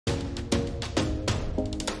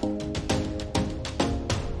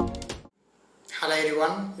Hello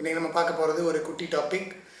everyone. இன்னைக்கு நம்ம பார்க்க போறது ஒரு குட்டி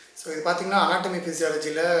டாபிக். ஸோ இது பார்த்தீங்கன்னா அனாட்டமி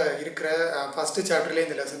ஃபிசியாலஜியில் இருக்கிற ஃபஸ்ட்டு சாப்டர்லேயே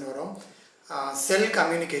இந்த லெசன் வரும். செல்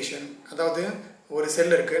கம்யூனிகேஷன், அதாவது ஒரு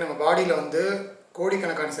செல் இருக்குது, நம்ம பாடியில் வந்து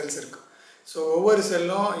கோடிக்கணக்கான செல்ஸ் இருக்குது. ஸோ ஒவ்வொரு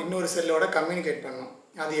செல்லும் இன்னொரு செல்லோட கம்யூனிகேட் பண்ணும்.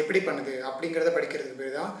 அது எப்படி பண்ணுது அப்படிங்கிறத படிக்கிறதுக்கு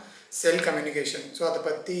பேர் தான் செல் கம்யூனிகேஷன். ஸோ அதை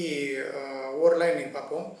பற்றி ஓரலாக இன்றைக்கி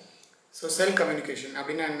பார்ப்போம். ஸோ செல் கம்யூனிகேஷன்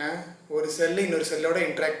அப்படின்னா என்ன? ஒரு செல்லு இன்னொரு செல்லோட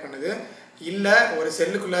இன்ட்ராக்ட் பண்ணுது, இல்லை ஒரு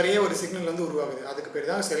செல்லுக்குள்ளாரையே ஒரு சிக்னல் வந்து உருவாகுது, அதுக்கு பேர்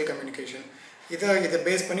தான் செல் கம்யூனிகேஷன். இதை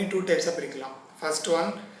பேஸ் பண்ணி 2 டைப்ஸாக பிரிக்கலாம். First one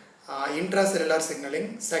intracellular signalling,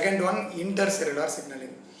 second one intercellular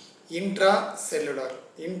signalling. Intracellular,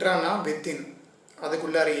 இன்ட்ரானா within,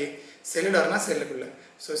 அதுக்குள்ளாரையே, செல்லுலார்னா செல்லுக்குள்ளே.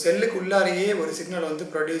 So செல்லுக்குள்ளாரையே ஒரு சிக்னல் வந்து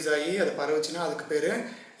ப்ரொடியூஸ் ஆகி அதை பரவுச்சுன்னா அதுக்கு பேர்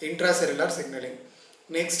இன்ட்ராசெல்லுலார் சிக்னலிங்.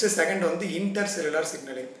 நெக்ஸ்ட்டு செகண்ட் வந்து இன்டர்செல்லுலார்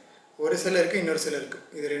சிக்னலிங். ஒரு செல் இருக்குது, இன்னொரு செல் இருக்குது,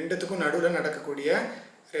 இது ரெண்டுத்துக்கும் நடுவில் நடக்கக்கூடிய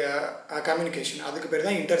கம்யூனிகேஷன், அதுக்கு பேர்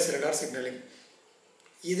தான் இன்டர்செல்லுலார் சிக்னலிங்.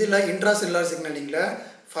 இதில் இன்ட்ராசெல்லுலார் சிக்னலிங்கில்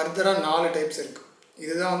ஃபர்தராக 4 டைப்ஸ் இருக்குது.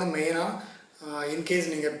 இதுதான் வந்து மெயினாக இன்கேஸ்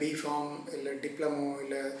நீங்கள் பிஃபார்ம் இல்லை டிப்ளமோ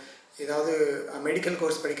இல்லை ஏதாவது மெடிக்கல்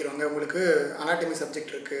கோர்ஸ் படிக்கிறவங்க, உங்களுக்கு அனாட்டமி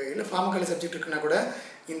சப்ஜெக்ட் இருக்குது இல்லை ஃபார்மகாலஜி சப்ஜெக்ட் இருக்குன்னா கூட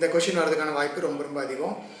இந்த கொஷின் வரதுக்கான வாய்ப்பு ரொம்ப ரொம்ப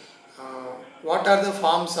அதிகம். What are the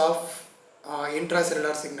forms of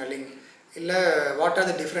intracellular signalling, இல்லை what are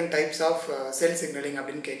the different types of cell signalling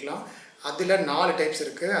அப்படின்னு கேட்கலாம். அதில் 4 டைப்ஸ்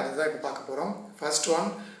இருக்குது, அதுதான் இப்போ பார்க்க போகிறோம். First one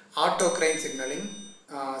ஆட்டோக்ரைன் signalling,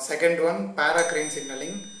 second one பாராக்ரைன்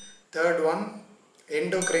signalling, third one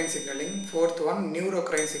endocrine signalling, fourth one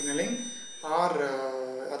நியூரோக்ரைன் signalling, R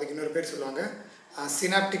அதுக்கு இன்னொரு பேர் சொல்லுவாங்க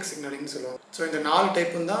சினாப்டிக் சிக்னலிங்னு சொல்லுவாங்க. ஸோ இந்த 4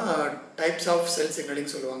 டைப்பும் தான் டைப்ஸ் ஆஃப் செல்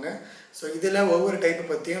சிக்னலிங் சொல்லுவாங்க. ஸோ இதில் ஒவ்வொரு டைப்பை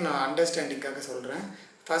பற்றியும் நான் அண்டர்ஸ்டாண்டிங்காக சொல்கிறேன்.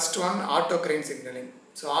 First one ஆட்டோக்ரைன் signalling.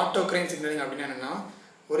 So ஆட்டோக்ரைன் signalling அப்படின்னா என்னென்னா,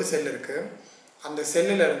 ஒரு செல் இருக்குது, அந்த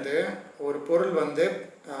செல்லிலேருந்து ஒரு பொருள் வந்து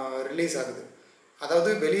ரிலீஸ் ஆகுது, அதாவது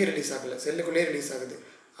வெளியே ரிலீஸ் ஆகலை, செல்லுக்குள்ளேயே ரிலீஸ் ஆகுது.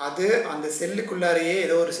 அது அந்த செல்லுக்குள்ளாரையே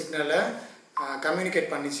ஏதோ ஒரு சிக்னலை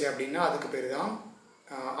கம்யூனிகேட் பண்ணிச்சு அப்படின்னா அதுக்கு பேர் தான்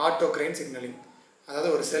ஆட்டோக்ரைன் சிக்னலிங். அதாவது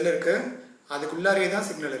ஒரு செல் இருக்குது, அதுக்குள்ளாரையே தான்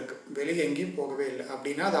சிக்னல் இருக்குது, வெளியே எங்கேயும் போகவே இல்லை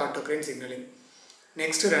அப்படின்னா அது ஆட்டோக்ரைன் சிக்னலிங்.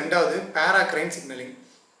 நெக்ஸ்ட்டு ரெண்டாவது பாராக்ரைன் சிக்னலிங்.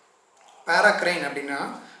 பாராக்ரைன் அப்படின்னா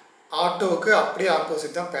ஆட்டோவுக்கு அப்படியே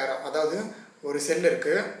ஆப்போசிட் தான் பேரா. அதாவது ஒரு செல்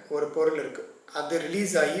இருக்குது, ஒரு பொருள் இருக்குது, அது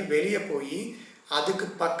ரிலீஸ் ஆகி வெளியே போய் அதுக்கு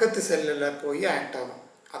பக்கத்து செல்லில் போய் ஆக்ட் ஆகும்.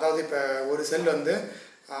 அதாவது இப்போ ஒரு செல் வந்து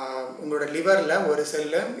உங்களோட லிவரில் ஒரு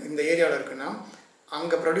செல்லு இந்த ஏரியாவில் இருக்குன்னா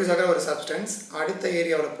அங்கே ப்ரொடியூஸ் ஆகிற ஒரு சப்ஸ்டன்ஸ் அடுத்த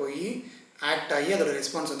ஏரியாவில் போய் ஆக்ட் ஆகி அதோட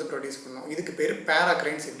ரெஸ்பான்ஸ் வந்து ப்ரொடியூஸ் பண்ணும். இதுக்கு பேர்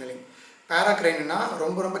பாராக்ரைன் சிக்னலிங். பாராக்ரைன்னா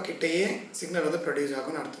ரொம்ப ரொம்ப கிட்டேயே சிக்னல் வந்து ப்ரொடியூஸ்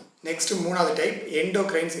ஆகும்னு அர்த்தம். நெக்ஸ்ட்டு 3வது type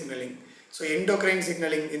endocrine signalling. So endocrine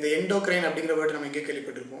signalling, இந்த எண்டோக்ரைன் அப்படிங்கிற வேர்டு நம்ம எங்கே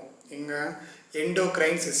கேள்விப்பட்டிருப்போம், இங்கே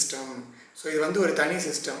எண்டோக்ரைன் சிஸ்டம். ஸோ இது வந்து ஒரு தனி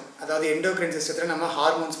சிஸ்டம். அதாவது எண்டோக்ரைன் சிஸ்டத்தில் நம்ம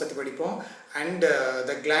ஹார்மோன்ஸ் பற்றி படிப்போம் and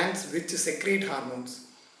the glands which secrete hormones,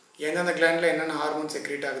 எந்தெந்த கிளாண்டில் என்னென்ன ஹார்மோன்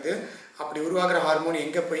செக்ரீட் ஆகுது, அப்படி உருவாகிற ஹார்மோன்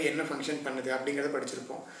எங்கே போய் என்ன ஃபங்க்ஷன் பண்ணுது அப்படிங்கிறத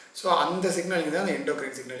படிச்சிருப்போம். ஸோ அந்த சிக்னலிங் தான் அந்த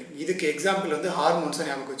எண்டோக்ரைன் சிக்னலிங். இதுக்கு எக்ஸாம்பிள் வந்து ஹார்மோன்ஸை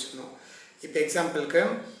ஞாபகம் வச்சுக்கணும். இப்போ எக்ஸாம்பிளுக்கு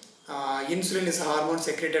insulin is hormone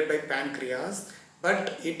secreted by pancreas, but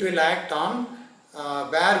it will act on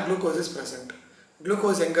where glucose is present.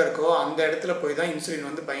 Glucose எங்கே இருக்கோ அந்த இடத்துல போய் தான் இன்சுலின்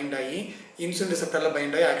வந்து பைண்ட் ஆகி இன்சுலின் ரிசெப்டரில்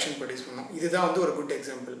பைண்ட் ஆகி ஆக்ஷன் ப்ரொடியூஸ் பண்ணும். இதுதான் வந்து ஒரு குட்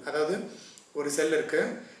எக்ஸாம்பிள். அதாவது ஒரு செல்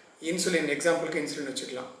இருக்குது, இன்சுலின், எக்ஸாம்பிளுக்கு இன்சுலின்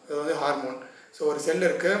வச்சுக்கலாம், அது வந்து ஹார்மோன். ஸோ ஒரு செல்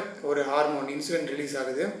இருக்குது, ஒரு ஹார்மோன் இன்சுலின் ரிலீஸ்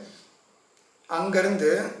ஆகுது,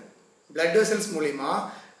 அங்கேருந்து பிளட் வெசல்ஸ் மூலிமா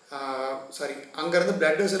அங்கேருந்து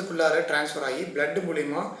பிளட் வெசலுக்குள்ளார ட்ரான்ஸ்ஃபர் ஆகி பிளட்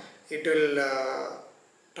மூலிமா it will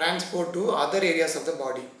transport to other areas of the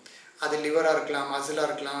பாடி. அது லிவராக இருக்கலாம், மசிலாக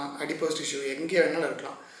இருக்கலாம், அடிப்போஸ் டிஷ்யூ எங்கே வேணாலும்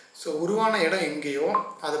இருக்கலாம். ஸோ உருவான இடம் எங்கேயோ,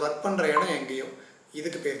 அது ஒர்க் பண்ணுற இடம் எங்கேயோ,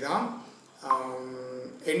 இதுக்கு பேர் தான்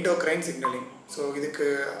எண்டோக்ரைன் சிக்னலிங். ஸோ இதுக்கு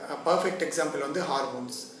பர்ஃபெக்ட் எக்ஸாம்பிள் வந்து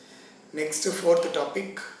hormones. Next 4th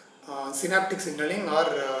topic synaptic signalling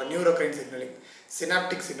R நியூரோக்ரைன் signalling.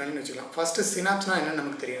 Synaptic signalling வச்சுக்கலாம். ஃபஸ்ட்டு சினாப்ஸ்னால் என்னென்னு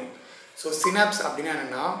நமக்கு தெரியும். ஸோ சினாப்ஸ் அப்படின்னா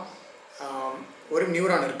என்னென்னா, ஒரு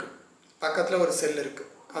நியூரான் இருக்குது, பக்கத்தில் ஒரு செல் இருக்குது,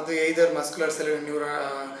 அது எய்தர் மஸ்குலர் செல் நியூரா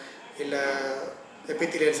இல்லை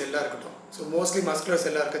எபித்திலியல் செல்லாக இருக்கட்டும். ஸோ மோஸ்ட்லி மஸ்குலர்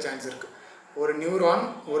செல்லாக இருக்க சான்ஸ் இருக்குது. ஒரு நியூரான்,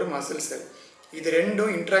 ஒரு மசில் செல், இது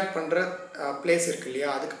ரெண்டும் இன்ட்ராக்ட் பண்ணுற பிளேஸ் இருக்குது இல்லையா,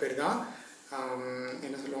 அதுக்கு பேர் தான்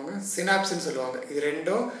என்ன சொல்லுவாங்க, சினாப்ஸ்ன்னு சொல்லுவாங்க. இது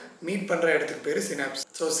ரெண்டும் மீட் பண்ணுற இடத்துக்கு பேர் சினாப்ஸ்.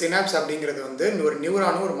 ஸோ சினாப்ஸ் அப்படிங்கிறது வந்து ஒரு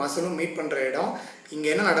நியூரானும் ஒரு மசிலும் மீட் பண்ணுற இடம். இங்கே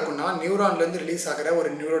என்ன நடக்கும்னா, நியூரான்லேருந்து ரிலீஸ் ஆகிற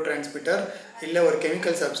ஒரு நியூரோ டிரான்ஸ்மிட்டர் இல்லை ஒரு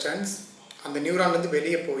கெமிக்கல் சப்ஸ்டன்ஸ் அந்த நியூரான்லேருந்து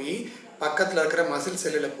வெளியே போய் பக்கத்தில் இருக்கிற மசில்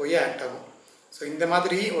செல்லில் போய் ஆக்ட் ஆகும். ஸோ இந்த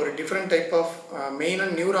மாதிரி ஒரு டிஃப்ரெண்ட் டைப் ஆஃப்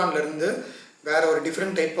மெயினாக நியூரான்லேருந்து வேறு ஒரு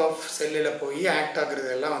டிஃப்ரெண்ட் டைப் ஆஃப் செல்லில் போய் ஆக்ட் ஆகுறது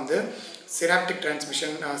எல்லாம் வந்து சினாப்டிக்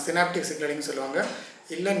டிரான்ஸ்மிஷன், சினாப்டிக் சிக்னலிங் சொல்லுவாங்க,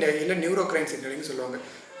 இல்லை நியூரோக்ரைன் சிக்னலிங் சொல்லுவாங்க.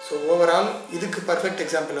 ஸோ ஓவரால் இதுக்கு பர்ஃபெக்ட்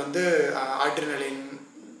எக்ஸாம்பிள் வந்து அட்ரினலின்,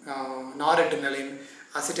 நார்அட்ரினலின்,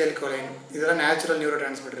 அசிடைல்கோலைன், இதெல்லாம் நேச்சுரல் நியூரோ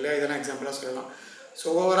டிரான்ஸ்மிட்டர் இல்லையா, இதெல்லாம் எக்ஸாம்பிளாக சொல்லலாம். ஸோ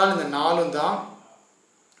ஓவரால் இந்த 4 தான்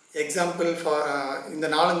எக்ஸாம்பிள் ஃபார் இந்த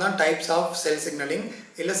 4 தான் டைப்ஸ் ஆஃப் செல் சிக்னலிங்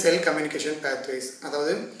இல்லை செல் கம்யூனிகேஷன் பேத்வேஸ்.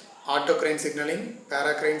 அதாவது ஆட்டோக்ரைன் signalling,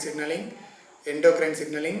 பாராக்ரைன் signalling, endocrine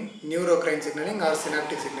signalling, நியூரோக்ரைன் signalling R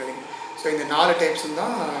synaptic signalling. So இந்த 4 டைப்ஸும்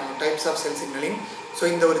தான் types of cell signalling. So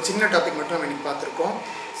இந்த ஒரு சின்ன டாபிக் மட்டும் நம்ம இன்றைக்கி பார்த்துருக்கோம்.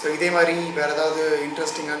 ஸோ இதே மாதிரி வேறு ஏதாவது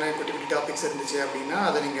இன்ட்ரெஸ்டிங்கான குட்டி குட்டி டாபிக்ஸ் இருந்துச்சு அப்படின்னா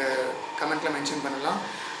அதை நீங்கள் கமெண்ட்டில் மென்ஷன் பண்ணலாம்.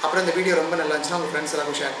 அப்புறம் இந்த வீடியோ ரொம்ப நல்லா இருந்துச்சுன்னா உங்கள் ஃப்ரெண்ட்ஸ்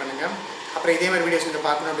எல்லாருக்கும் ஷேர் பண்ணுங்கள். அப்புறம் இதே மாதிரி வீடியோஸ் நீங்கள்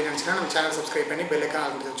பார்க்கணும் அப்படின்னு நினச்சிங்கன்னா நம்ம சேனல் சப்ஸ்கிரைப் பண்ணி பெல் ஐக்கான்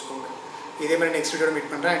ஆல் கொடுத்து வச்சுக்கோங்க. இதே மாதிரி நெக்ஸ்ட் வீடியோ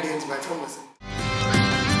மீட் பண்ணுறேன். And by from Vasanth.